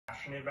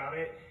passionate about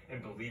it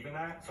and believe in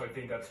that. So I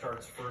think that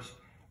starts first,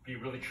 be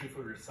really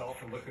truthful with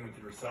yourself and looking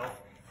with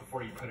yourself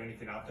before you put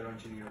anything out there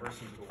into the universe,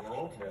 into the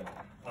world.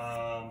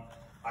 Yeah.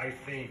 I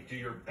think do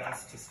your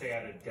best to stay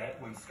out of debt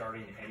when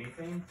starting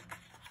anything.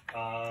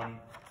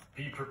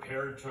 Be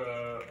prepared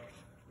to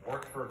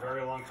work for a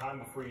very long time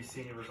before you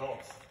see any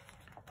results.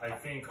 I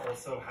think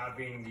also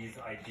having these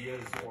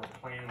ideas or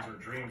plans or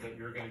dreams that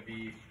you're going to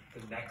be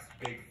the next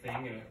big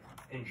thing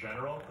in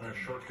general in a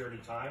short period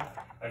of time,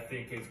 I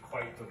think is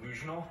quite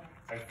delusional.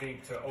 I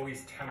think to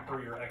always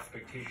temper your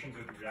expectations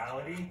with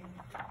reality.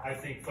 I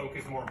think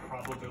focus more on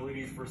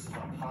probabilities versus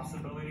on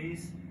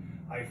possibilities.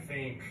 I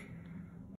think